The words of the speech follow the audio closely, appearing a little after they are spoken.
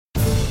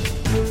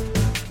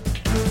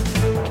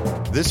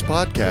This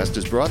podcast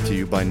is brought to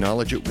you by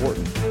Knowledge at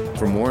Wharton.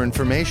 For more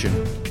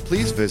information,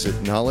 please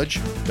visit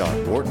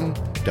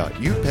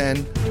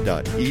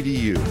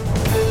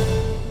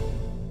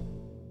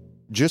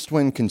knowledge.wharton.upenn.edu. Just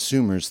when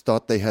consumers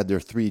thought they had their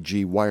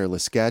 3G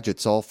wireless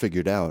gadgets all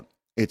figured out,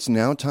 it's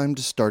now time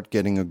to start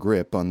getting a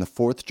grip on the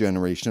fourth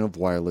generation of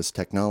wireless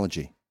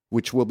technology,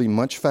 which will be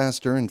much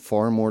faster and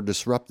far more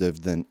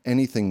disruptive than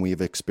anything we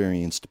have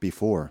experienced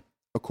before,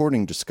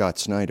 according to Scott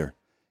Snyder,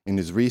 in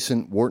his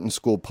recent Wharton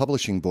School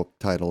publishing book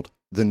titled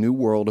The New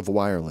World of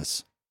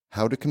Wireless: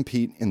 How to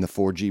Compete in the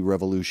 4G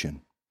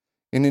Revolution.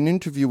 In an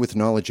interview with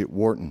Knowledge at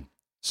Wharton,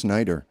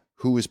 Snyder,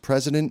 who is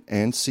president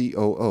and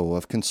COO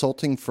of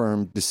consulting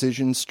firm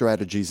Decision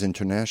Strategies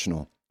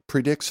International,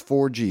 predicts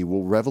 4G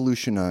will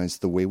revolutionize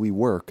the way we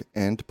work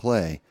and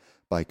play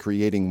by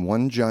creating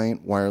one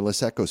giant wireless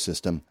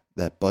ecosystem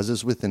that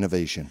buzzes with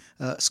innovation.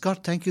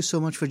 Scott, thank you so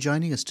much for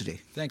joining us today.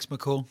 Thanks,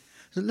 McCool.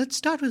 So let's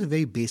start with a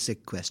very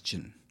basic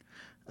question.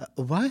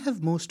 Why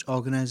have most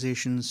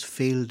organizations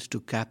failed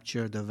to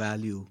capture the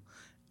value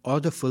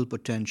or the full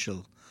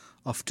potential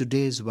of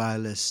today's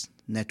wireless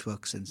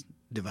networks and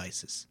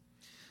devices?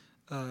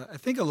 I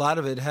think a lot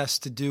of it has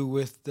to do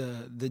with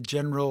the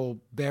general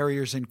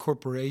barriers in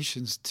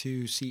corporations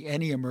to see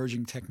any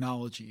emerging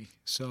technology.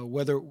 So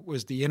whether it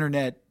was the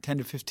internet 10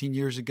 to 15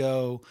 years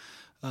ago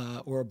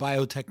or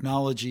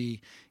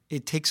biotechnology,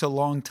 it takes a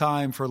long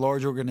time for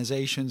large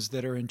organizations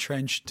that are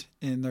entrenched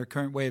in their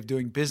current way of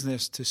doing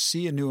business to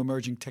see a new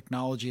emerging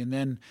technology and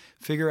then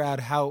figure out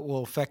how it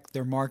will affect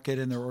their market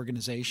and their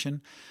organization.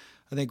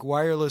 I think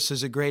wireless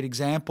is a great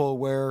example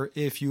where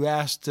if you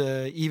asked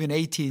even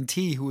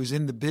AT&T, who was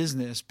in the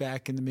business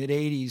back in the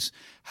mid-'80s,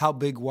 how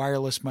big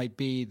wireless might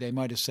be, they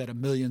might have said 1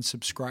 million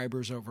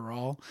subscribers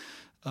overall.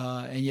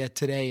 And yet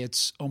today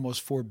it's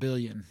almost 4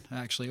 billion,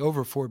 actually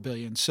over 4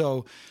 billion.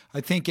 So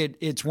I think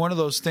it's one of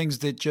those things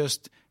that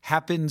just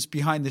happens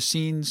behind the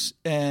scenes,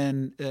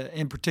 and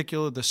in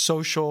particular the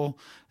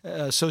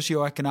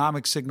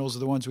socioeconomic signals are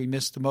the ones we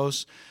miss the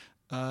most.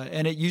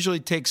 And it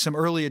usually takes some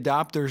early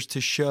adopters to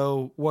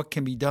show what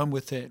can be done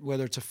with it,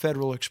 whether it's a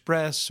Federal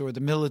Express or the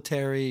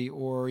military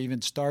or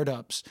even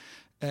startups.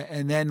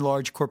 And then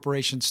large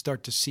corporations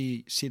start to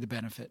see the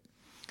benefit.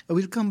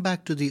 We'll come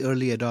back to the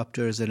early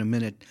adopters in a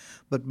minute.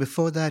 But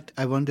before that,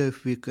 I wonder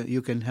if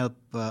you can help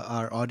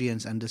our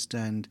audience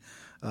understand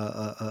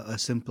a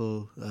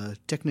simple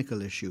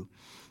technical issue.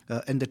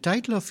 In the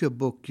title of your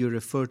book, you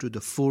refer to the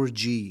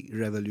 4G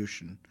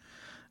revolution.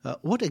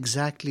 What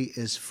exactly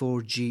is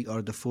 4G,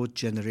 or the fourth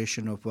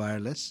generation of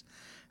wireless,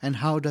 and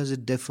how does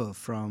it differ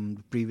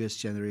from previous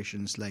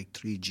generations like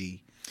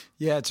 3G?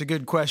 Yeah, it's a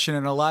good question,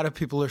 and a lot of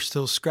people are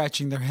still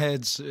scratching their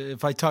heads.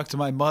 If I talk to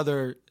my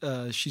mother,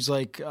 she's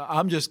like,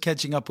 I'm just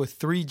catching up with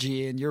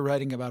 3G, and you're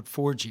writing about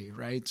 4G,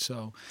 right?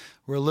 So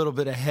we're a little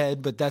bit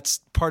ahead, but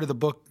that's part of the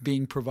book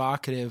being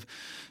provocative.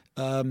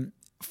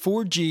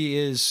 4G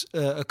is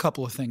a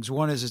couple of things.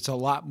 One is it's a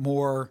lot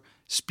more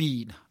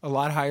speed, a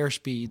lot higher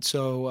speed.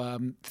 So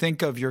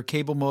think of your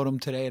cable modem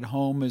today at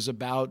home is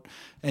about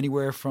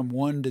anywhere from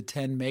 1 to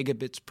 10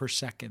 megabits per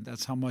second.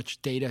 That's how much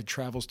data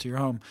travels to your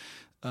home.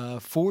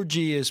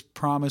 4G is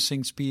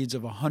promising speeds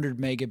of 100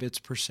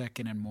 megabits per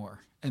second and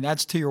more. And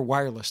that's to your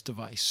wireless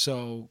device.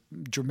 So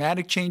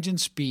dramatic change in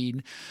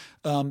speed.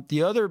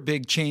 The other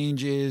big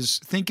change is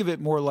think of it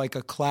more like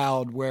a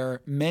cloud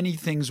where many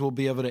things will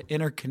be able to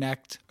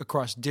interconnect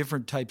across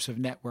different types of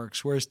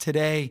networks. Whereas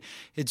today,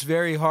 it's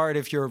very hard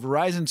if you're a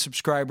Verizon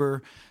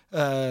subscriber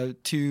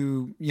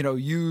to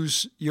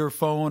use your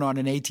phone on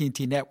an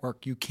AT&T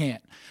network. You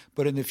can't.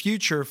 But in the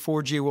future,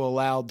 4G will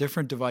allow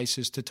different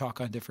devices to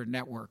talk on different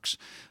networks.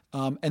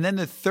 And then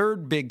the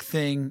third big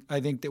thing I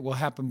think that will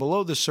happen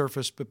below the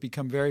surface but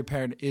become very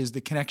apparent is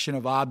the connection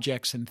of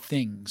objects and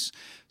things.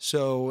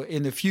 So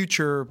in the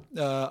future,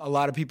 a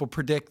lot of people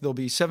predict there'll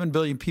be 7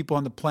 billion people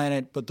on the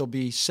planet, but there'll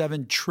be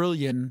 7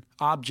 trillion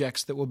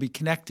objects that will be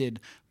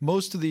connected.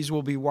 Most of these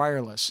will be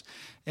wireless.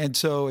 And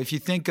so if you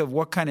think of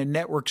what kind of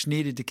networks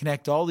needed to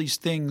connect all these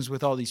things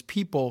with all these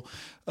people,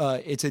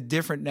 it's a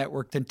different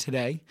network than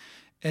today.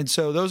 And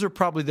so those are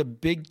probably the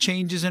big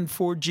changes in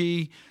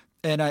 4G.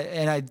 And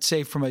I'd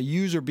say from a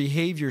user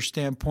behavior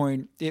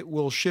standpoint, it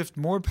will shift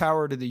more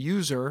power to the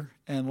user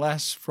and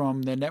less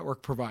from the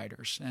network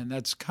providers. And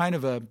that's kind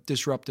of a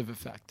disruptive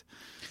effect.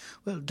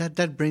 Well,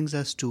 that brings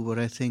us to what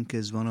I think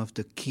is one of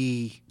the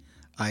key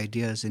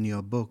ideas in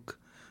your book,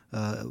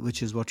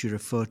 which is what you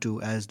refer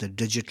to as the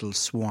digital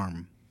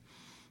swarm.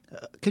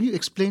 Can you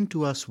explain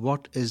to us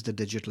what is the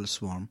digital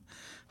swarm?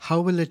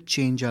 How will it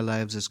change our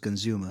lives as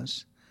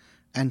consumers?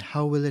 And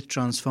how will it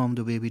transform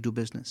the way we do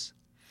business?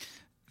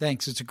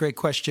 Thanks. It's a great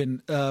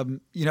question. I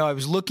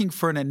was looking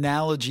for an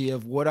analogy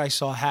of what I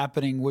saw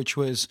happening, which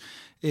was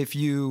if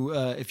you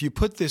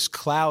put this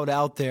cloud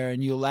out there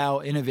and you allow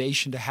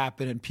innovation to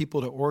happen and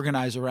people to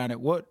organize around it,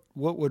 what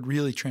would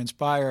really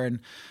transpire? And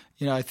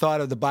I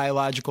thought of the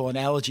biological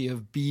analogy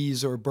of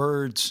bees or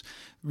birds.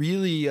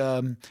 Really,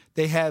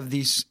 they have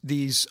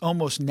these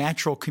almost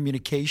natural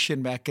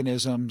communication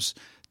mechanisms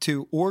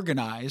to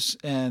organize,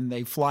 and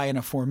they fly in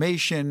a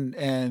formation,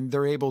 and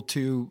they're able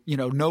to,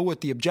 know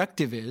what the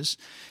objective is.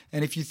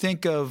 And if you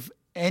think of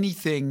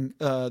anything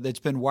that's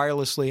been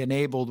wirelessly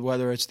enabled,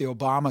 whether it's the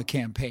Obama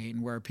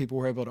campaign, where people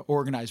were able to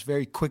organize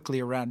very quickly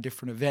around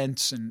different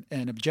events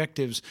and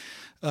objectives,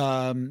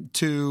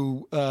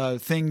 to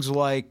things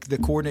like the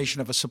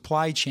coordination of a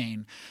supply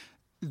chain,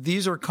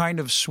 these are kind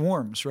of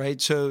swarms, right?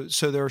 So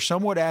they're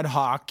somewhat ad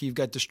hoc. You've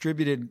got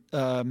distributed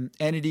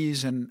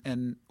entities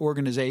and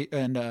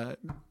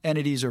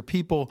entities or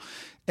people,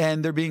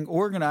 and they're being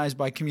organized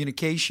by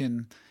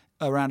communication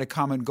around a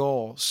common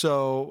goal.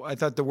 So I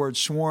thought the word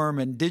swarm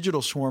and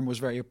digital swarm was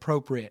very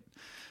appropriate.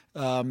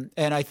 And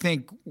I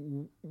think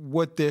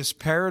what this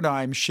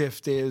paradigm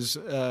shift is,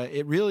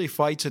 it really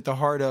fights at the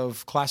heart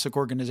of classic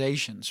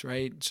organizations,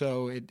 right?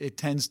 So it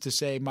tends to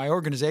say, my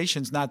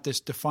organization's not this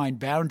defined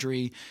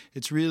boundary.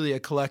 It's really a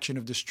collection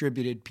of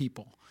distributed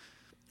people.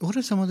 What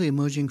are some of the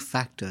emerging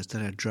factors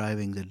that are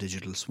driving the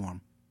digital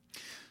swarm?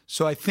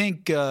 So I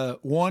think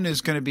one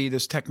is going to be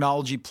this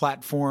technology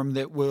platform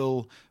that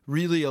will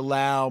really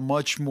allow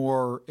much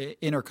more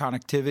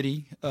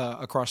interconnectivity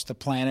across the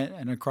planet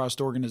and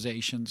across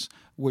organizations,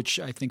 which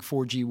I think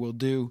 4G will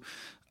do.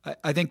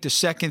 I think the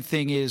second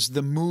thing is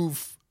the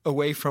move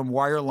away from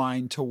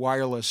wireline to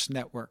wireless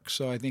networks.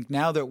 So I think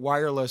now that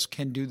wireless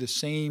can do the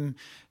same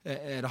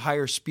at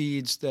higher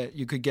speeds that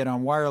you could get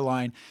on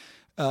wireline.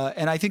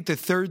 And I think the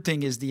third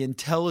thing is the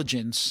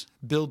intelligence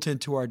built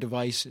into our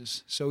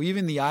devices. So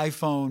even the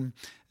iPhone,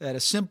 at a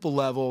simple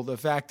level, the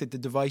fact that the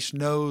device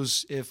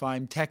knows if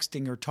I'm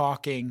texting or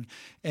talking,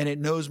 and it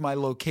knows my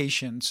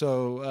location.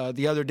 So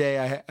the other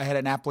day I had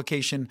an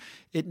application.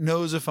 It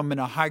knows if I'm in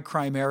a high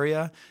crime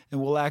area and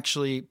will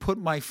actually put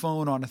my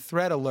phone on a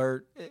threat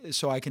alert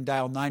so I can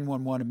dial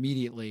 911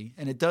 immediately.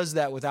 And it does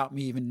that without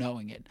me even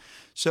knowing it.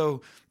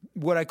 So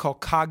what I call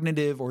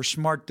cognitive or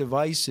smart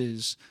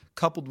devices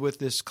coupled with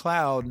this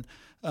cloud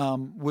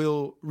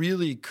will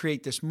really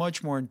create this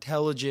much more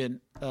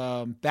intelligent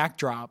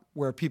backdrop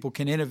where people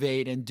can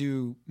innovate and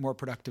do more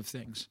productive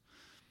things.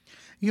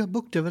 Your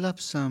book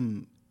develops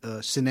some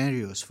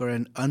scenarios for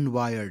an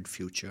unwired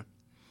future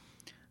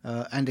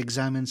and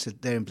examines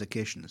their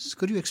implications.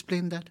 Could you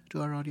explain that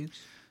to our audience?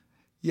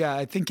 Yeah,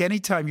 I think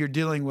anytime you're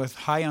dealing with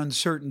high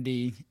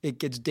uncertainty, it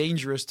gets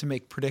dangerous to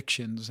make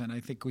predictions. And I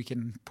think we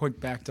can point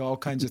back to all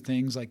kinds of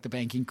things like the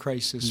banking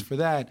crisis for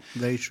that.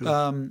 Very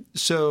true.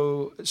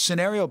 So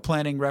scenario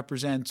planning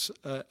represents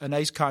a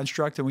nice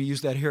construct, and we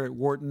use that here at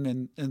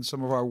Wharton and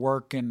some of our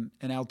work and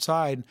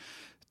outside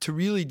to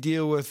really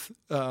deal with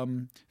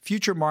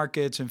future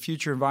markets and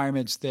future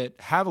environments that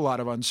have a lot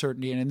of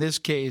uncertainty. And in this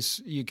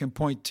case, you can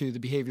point to the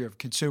behavior of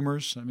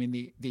consumers. I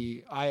mean,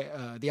 the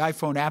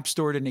iPhone App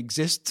Store didn't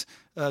exist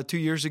 2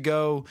 years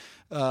ago.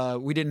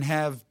 We didn't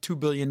have 2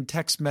 billion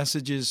text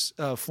messages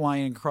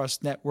flying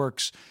across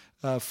networks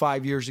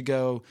 5 years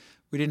ago.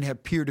 We didn't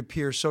have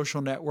peer-to-peer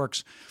social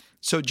networks.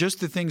 So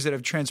just the things that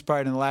have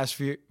transpired in the last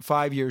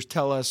 5 years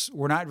tell us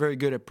we're not very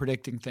good at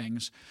predicting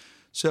things.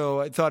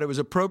 So I thought it was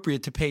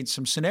appropriate to paint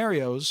some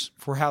scenarios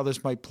for how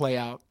this might play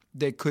out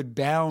that could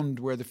bound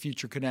where the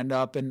future could end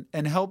up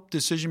and help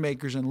decision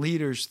makers and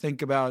leaders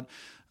think about,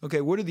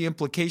 okay, what are the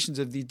implications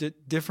of the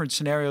different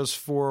scenarios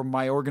for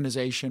my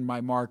organization,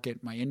 my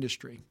market, my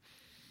industry?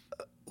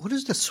 What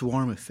is the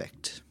swarm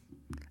effect,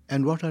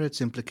 and what are its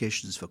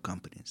implications for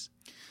companies?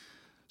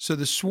 So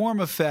the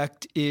swarm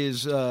effect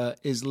is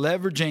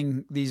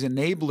leveraging these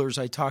enablers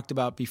I talked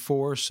about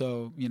before.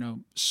 So,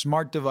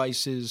 smart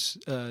devices,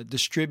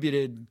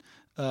 distributed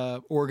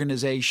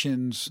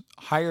organizations,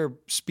 higher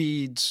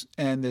speeds,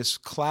 and this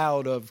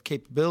cloud of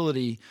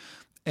capability,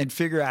 and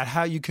figure out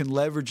how you can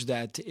leverage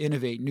that to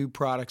innovate new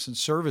products and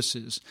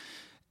services.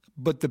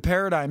 But the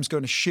paradigm's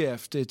going to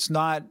shift. It's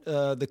not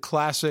the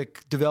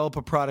classic develop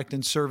a product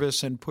and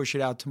service and push it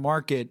out to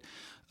market.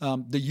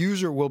 The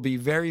user will be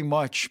very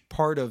much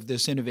part of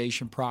this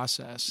innovation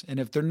process. And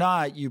if they're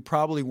not, you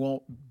probably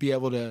won't be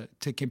able to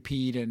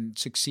compete and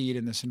succeed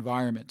in this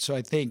environment. So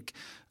I think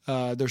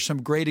there's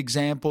some great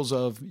examples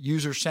of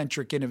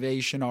user-centric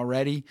innovation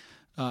already.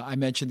 I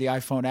mentioned the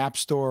iPhone App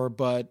Store,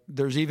 but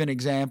there's even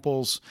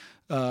examples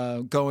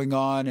going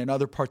on in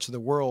other parts of the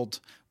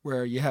world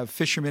where you have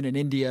fishermen in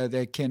India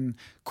that can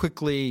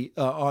quickly,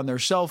 on their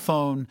cell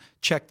phone,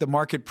 check the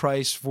market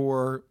price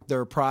for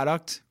their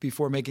product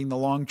before making the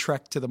long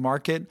trek to the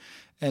market.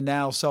 And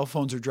now cell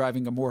phones are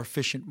driving a more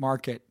efficient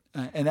market.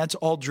 And that's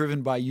all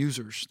driven by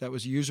users. That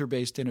was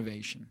user-based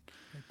innovation.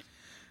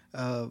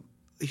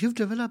 You've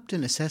developed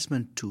an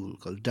assessment tool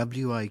called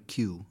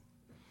WIQ.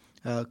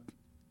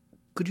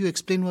 Could you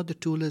explain what the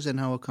tool is and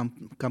how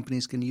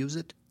companies can use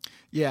it?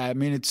 Yeah, I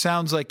mean, it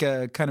sounds like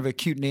a kind of a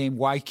cute name,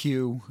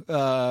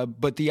 YQ,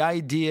 but the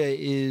idea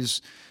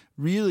is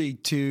really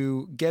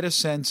to get a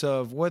sense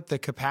of what the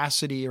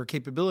capacity or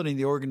capability of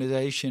the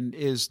organization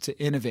is to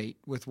innovate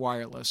with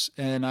wireless.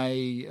 And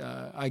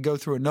I go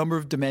through a number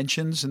of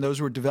dimensions, and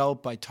those were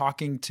developed by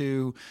talking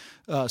to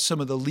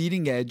some of the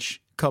leading edge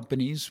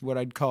companies, what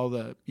I'd call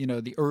the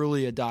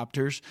early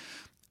adopters,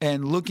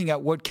 and looking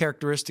at what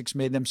characteristics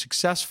made them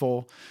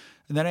successful.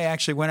 And then I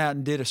actually went out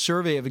and did a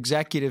survey of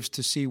executives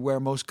to see where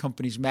most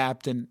companies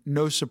mapped. And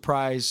no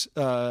surprise,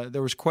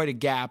 there was quite a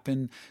gap.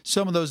 And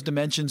some of those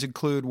dimensions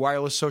include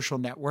wireless social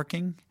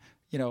networking.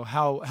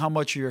 How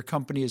much of your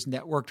company is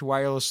networked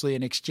wirelessly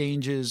and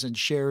exchanges and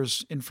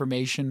shares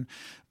information.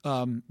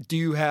 Do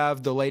you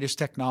have the latest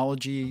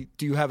technology?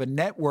 Do you have a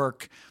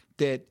network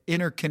that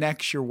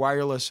interconnects your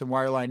wireless and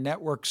wireline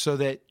network so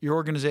that your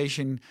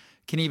organization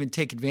can even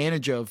take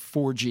advantage of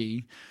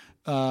 4G?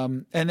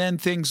 And then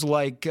things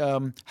like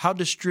how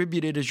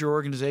distributed is your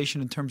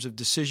organization in terms of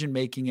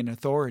decision-making and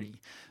authority?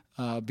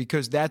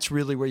 Because that's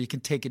really where you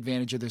can take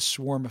advantage of this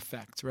swarm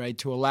effect, right?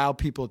 To allow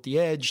people at the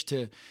edge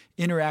to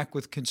interact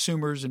with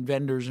consumers and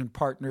vendors and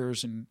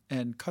partners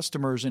and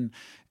customers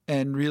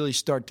and really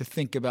start to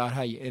think about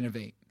how you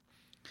innovate.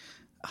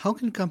 How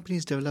can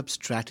companies develop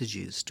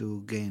strategies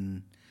to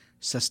gain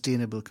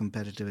sustainable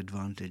competitive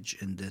advantage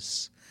in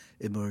this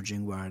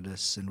emerging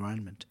wireless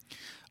environment?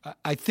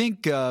 I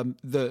think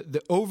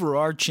the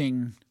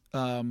overarching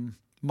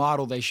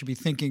model they should be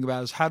thinking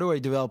about is how do I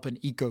develop an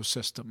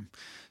ecosystem?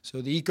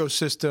 So the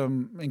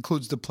ecosystem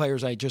includes the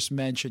players I just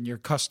mentioned, your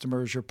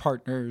customers, your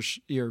partners,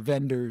 your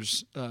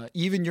vendors,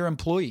 even your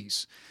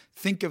employees.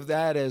 Think of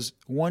that as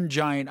one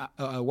giant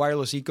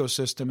wireless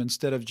ecosystem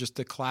instead of just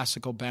the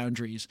classical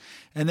boundaries.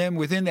 And then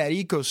within that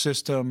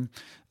ecosystem,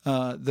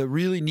 the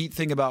really neat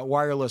thing about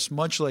wireless,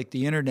 much like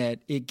the internet,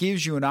 it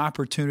gives you an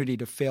opportunity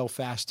to fail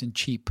fast and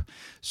cheap.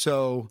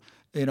 So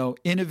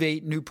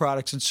innovate new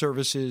products and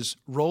services,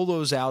 roll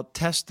those out,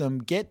 test them,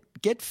 get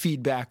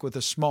feedback with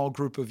a small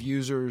group of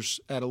users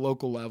at a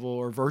local level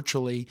or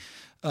virtually,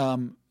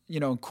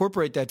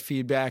 incorporate that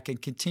feedback and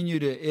continue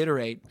to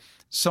iterate.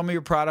 Some of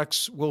your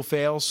products will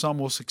fail, some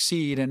will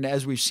succeed. And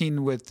as we've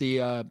seen with the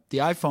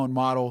iPhone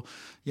model,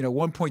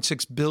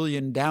 1.6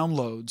 billion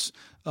downloads.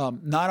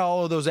 Not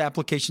all of those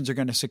applications are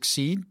going to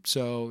succeed.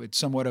 So it's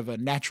somewhat of a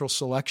natural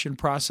selection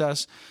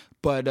process.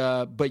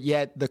 But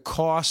yet the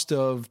cost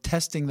of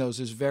testing those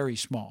is very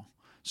small.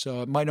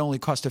 So it might only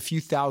cost a few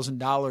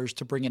 $1,000s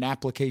to bring an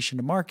application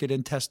to market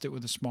and test it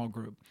with a small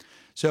group.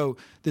 So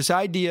this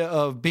idea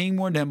of being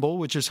more nimble,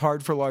 which is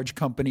hard for large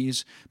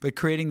companies, but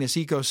creating this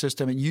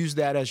ecosystem and use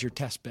that as your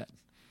test bed.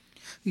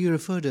 You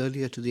referred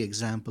earlier to the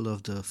example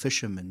of the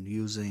fishermen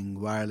using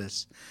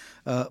wireless.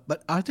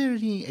 But are there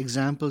any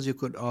examples you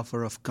could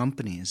offer of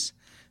companies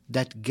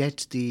that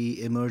get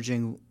the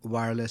emerging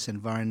wireless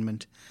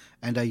environment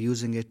and are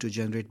using it to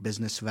generate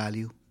business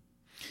value?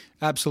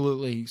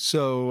 Absolutely.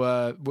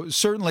 So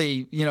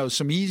certainly,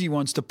 some easy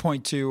ones to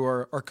point to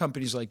are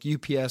companies like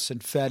UPS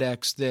and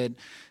FedEx that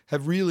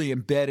have really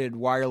embedded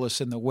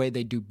wireless in the way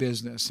they do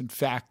business. In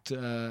fact,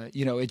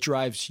 it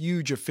drives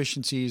huge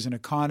efficiencies and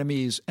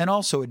economies and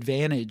also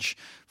advantage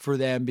for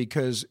them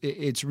because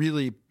it's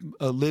really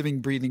a living,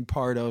 breathing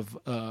part of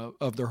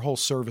their whole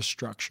service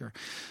structure.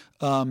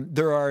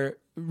 There are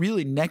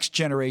really next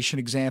generation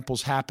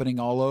examples happening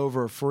all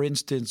over. For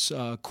instance,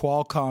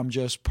 Qualcomm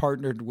just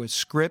partnered with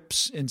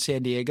Scripps in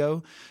San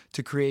Diego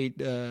to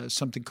create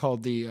something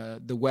called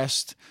the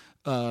West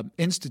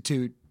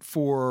Institute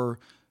for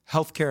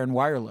Healthcare and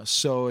Wireless.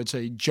 So it's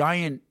a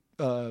giant,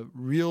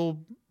 real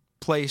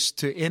place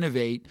to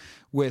innovate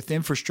with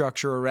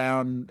infrastructure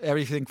around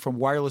everything from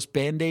wireless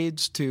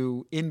Band-Aids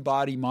to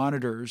in-body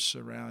monitors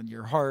around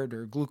your heart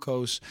or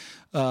glucose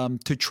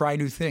to try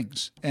new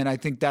things. And I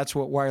think that's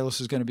what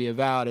wireless is going to be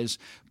about, is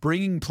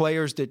bringing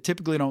players that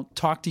typically don't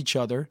talk to each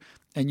other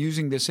and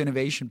using this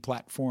innovation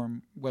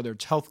platform, whether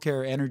it's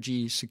healthcare,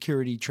 energy,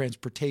 security,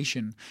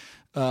 transportation,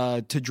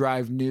 to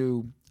drive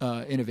new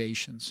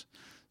innovations.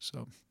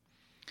 So.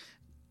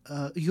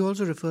 You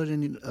also referred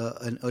in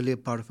an earlier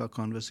part of our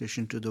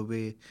conversation to the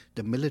way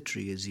the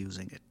military is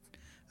using it.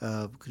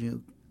 Can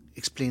you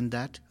explain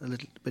that a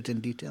little bit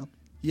in detail?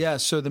 Yeah,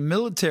 so the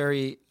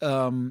military,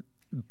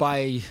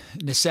 by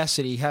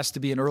necessity, has to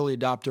be an early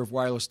adopter of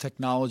wireless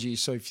technology.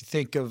 So if you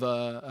think of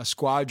a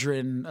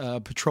squadron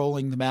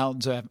patrolling the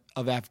mountains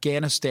of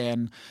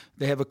Afghanistan,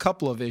 they have a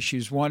couple of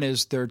issues. One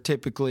is they're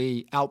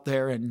typically out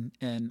there and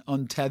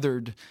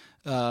untethered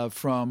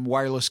from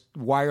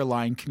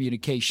wireline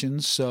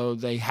communications, so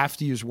they have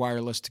to use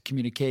wireless to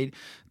communicate.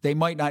 They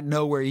might not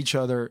know where each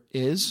other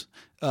is.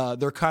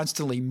 They're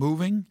constantly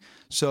moving,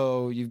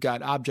 so you've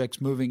got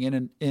objects moving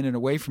in and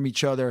away from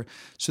each other.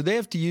 So they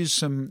have to use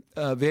some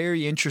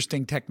very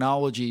interesting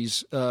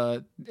technologies,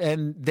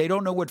 and they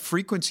don't know what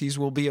frequencies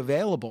will be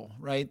available,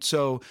 right?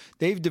 So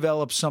they've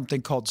developed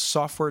something called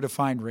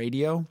software-defined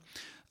radio,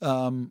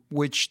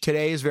 which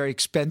today is very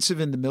expensive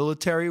in the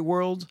military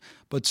world,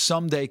 but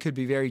someday could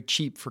be very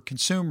cheap for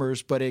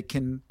consumers. But it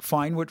can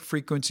find what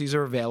frequencies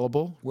are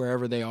available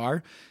wherever they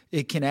are.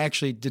 It can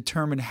actually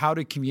determine how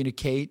to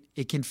communicate.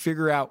 It can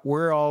figure out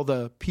where all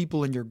the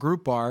people in your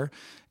group are,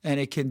 and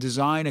it can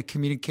design a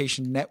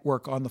communication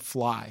network on the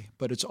fly,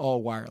 but it's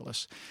all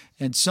wireless.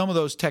 And some of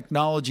those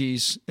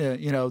technologies,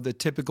 the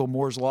typical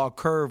Moore's Law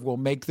curve will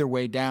make their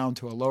way down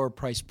to a lower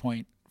price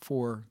point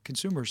for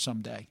consumers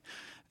someday.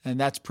 And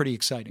that's pretty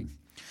exciting.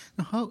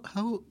 Now,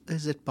 how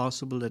is it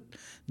possible that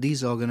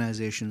these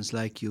organizations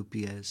like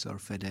UPS or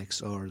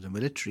FedEx or the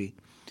military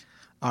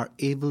are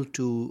able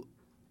to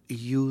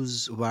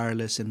use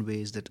wireless in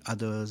ways that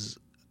others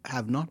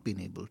have not been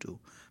able to?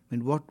 I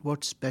mean,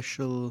 what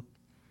special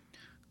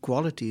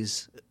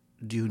qualities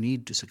do you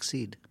need to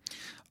succeed?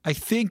 I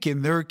think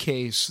in their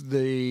case,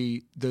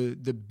 the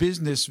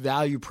business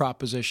value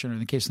proposition, or in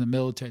the case of the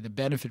military, the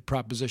benefit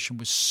proposition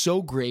was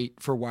so great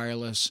for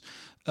wireless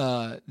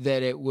that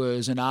it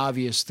was an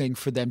obvious thing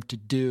for them to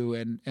do,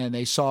 and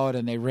they saw it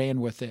and they ran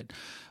with it.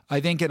 I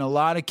think in a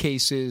lot of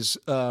cases,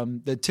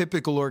 the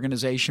typical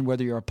organization,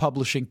 whether you're a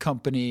publishing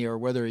company or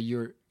whether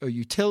you're a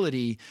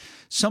utility,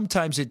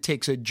 sometimes it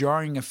takes a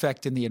jarring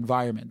effect in the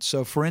environment.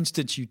 So, for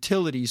instance,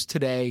 utilities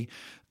today,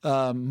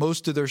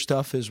 most of their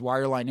stuff is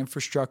wireline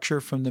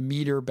infrastructure from the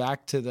meter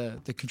back to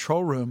the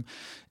control room.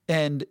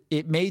 And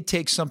it may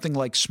take something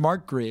like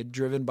smart grid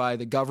driven by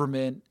the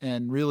government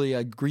and really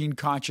a green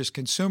conscious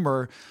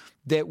consumer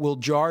that will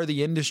jar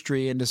the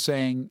industry into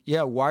saying,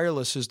 yeah,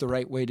 wireless is the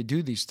right way to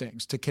do these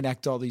things, to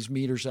connect all these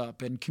meters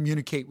up and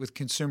communicate with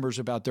consumers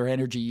about their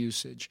energy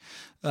usage.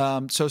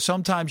 So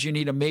sometimes you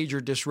need a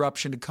major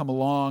disruption to come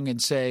along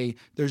and say,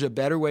 there's a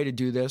better way to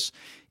do this.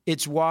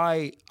 It's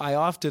why I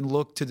often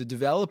look to the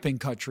developing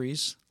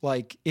countries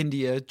like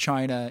India,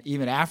 China,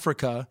 even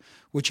Africa,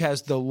 which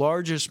has the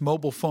largest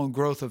mobile phone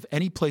growth of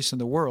any place in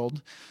the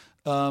world,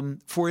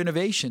 for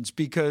innovations,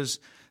 because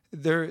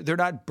they're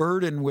not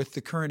burdened with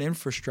the current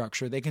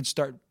infrastructure. They can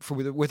start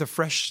with a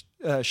fresh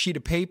sheet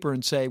of paper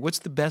and say, what's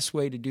the best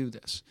way to do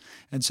this?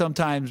 And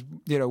sometimes,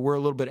 we're a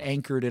little bit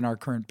anchored in our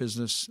current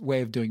business way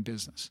of doing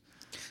business.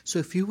 So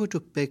if you were to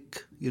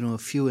pick, a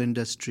few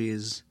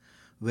industries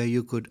where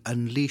you could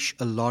unleash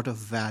a lot of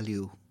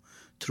value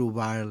through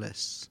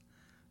wireless,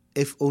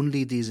 if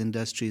only these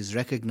industries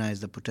recognize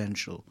the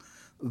potential,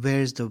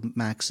 where's the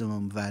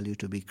maximum value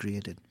to be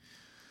created?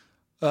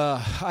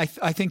 I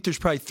think there's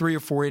probably 3 or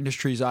 4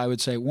 industries I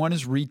would say. One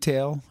is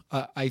retail.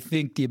 I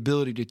think the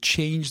ability to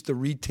change the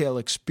retail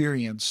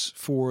experience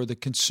for the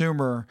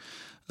consumer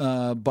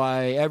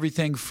by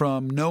everything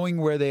from knowing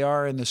where they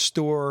are in the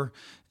store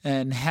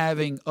and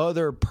having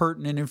other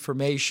pertinent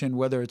information,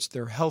 whether it's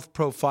their health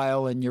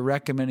profile and you're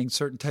recommending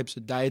certain types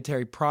of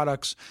dietary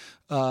products,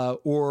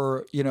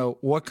 or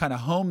what kind of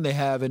home they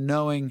have and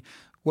knowing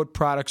what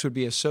products would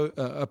be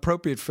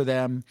appropriate for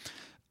them.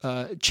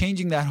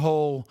 Changing that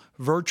whole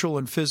virtual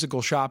and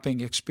physical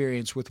shopping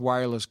experience with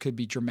wireless could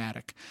be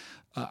dramatic.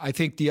 I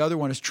think the other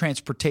one is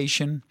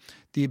transportation,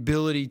 the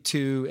ability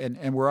to,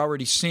 and we're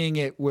already seeing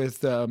it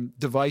with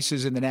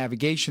devices in the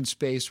navigation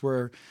space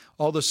where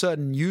all of a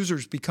sudden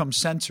users become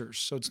sensors.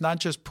 So it's not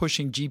just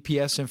pushing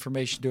GPS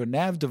information to a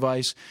nav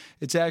device.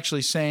 It's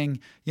actually saying,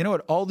 you know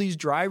what, all these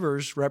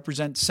drivers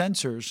represent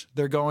sensors.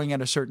 They're going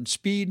at a certain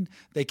speed.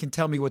 They can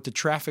tell me what the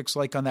traffic's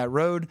like on that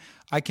road.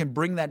 I can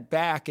bring that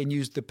back and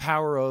use the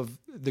power of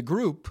the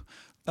group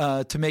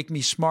to make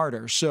me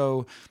smarter.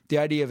 So the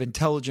idea of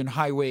intelligent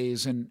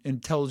highways and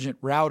intelligent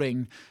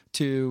routing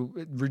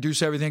to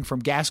reduce everything from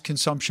gas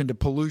consumption to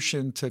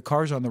pollution to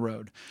cars on the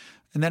road.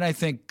 And then I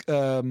think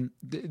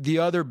the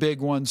other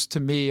big ones to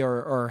me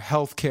are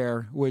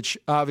healthcare, which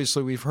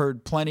obviously we've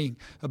heard plenty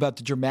about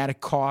the dramatic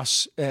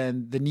costs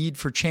and the need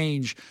for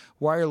change.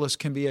 Wireless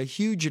can be a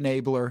huge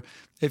enabler.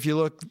 If you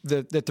look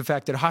at the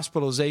fact that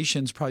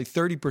hospitalization is probably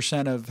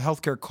 30% of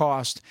healthcare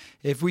cost,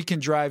 if we can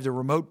drive to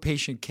remote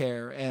patient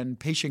care and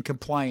patient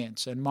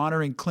compliance and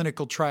monitoring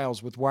clinical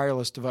trials with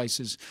wireless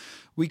devices,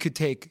 we could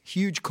take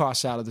huge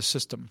costs out of the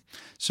system.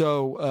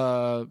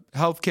 So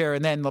healthcare,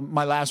 and then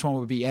my last one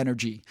would be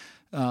energy,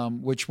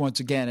 which once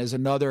again is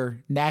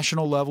another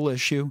national level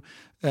issue.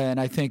 And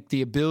I think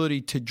the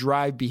ability to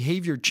drive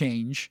behavior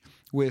change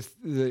with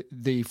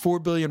the 4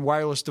 billion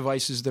wireless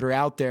devices that are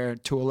out there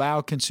to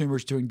allow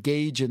consumers to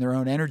engage in their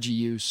own energy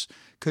use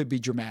could be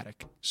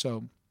dramatic.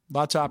 So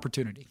lots of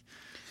opportunity.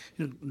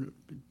 I'd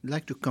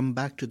like to come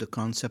back to the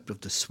concept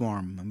of the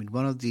swarm. I mean,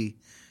 one of the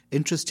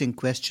interesting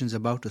questions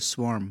about a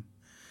swarm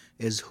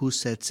is who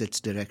sets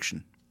its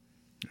direction,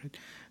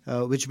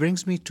 right? Which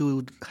brings me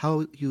to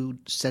how you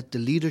set the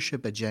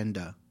leadership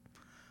agenda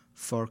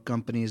for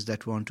companies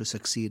that want to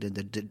succeed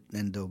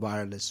in the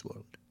wireless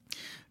world.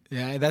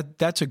 Yeah,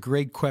 that's a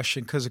great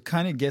question because it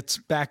kind of gets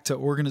back to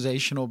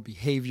organizational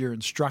behavior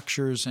and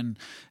structures. And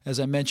as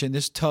I mentioned,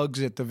 this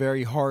tugs at the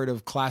very heart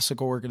of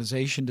classical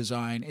organization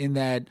design in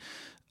that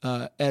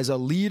as a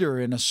leader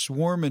in a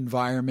swarm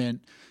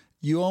environment,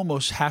 you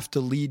almost have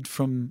to lead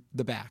from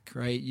the back,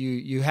 right?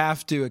 You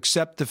have to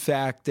accept the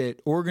fact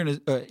that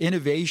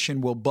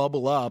innovation will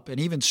bubble up and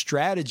even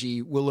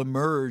strategy will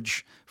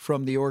emerge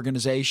from the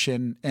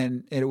organization,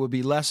 and it will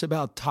be less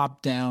about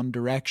top-down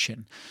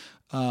direction.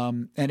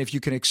 And if you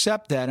can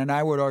accept that, and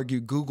I would argue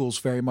Google's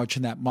very much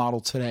in that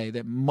model today,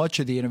 that much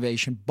of the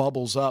innovation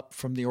bubbles up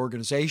from the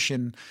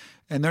organization,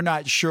 and they're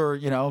not sure,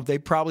 they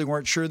probably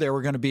weren't sure they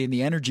were going to be in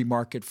the energy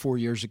market 4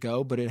 years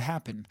ago, but it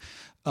happened.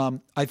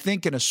 I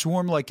think in a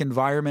swarm-like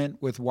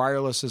environment with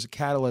wireless as a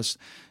catalyst,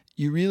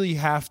 you really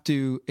have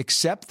to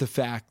accept the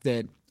fact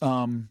that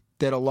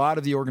that a lot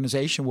of the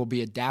organization will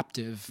be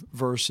adaptive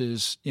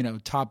versus,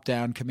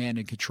 top-down command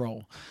and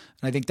control.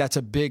 And I think that's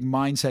a big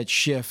mindset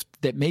shift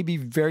that may be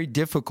very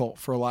difficult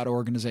for a lot of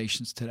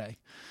organizations today.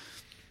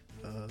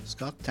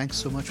 Scott, thanks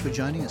so much for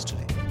joining us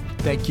today.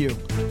 Thank you.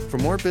 For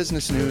more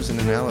business news and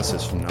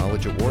analysis from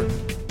Knowledge at Wharton,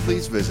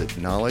 please visit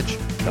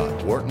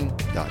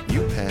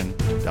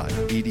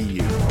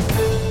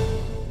knowledge.wharton.upenn.edu.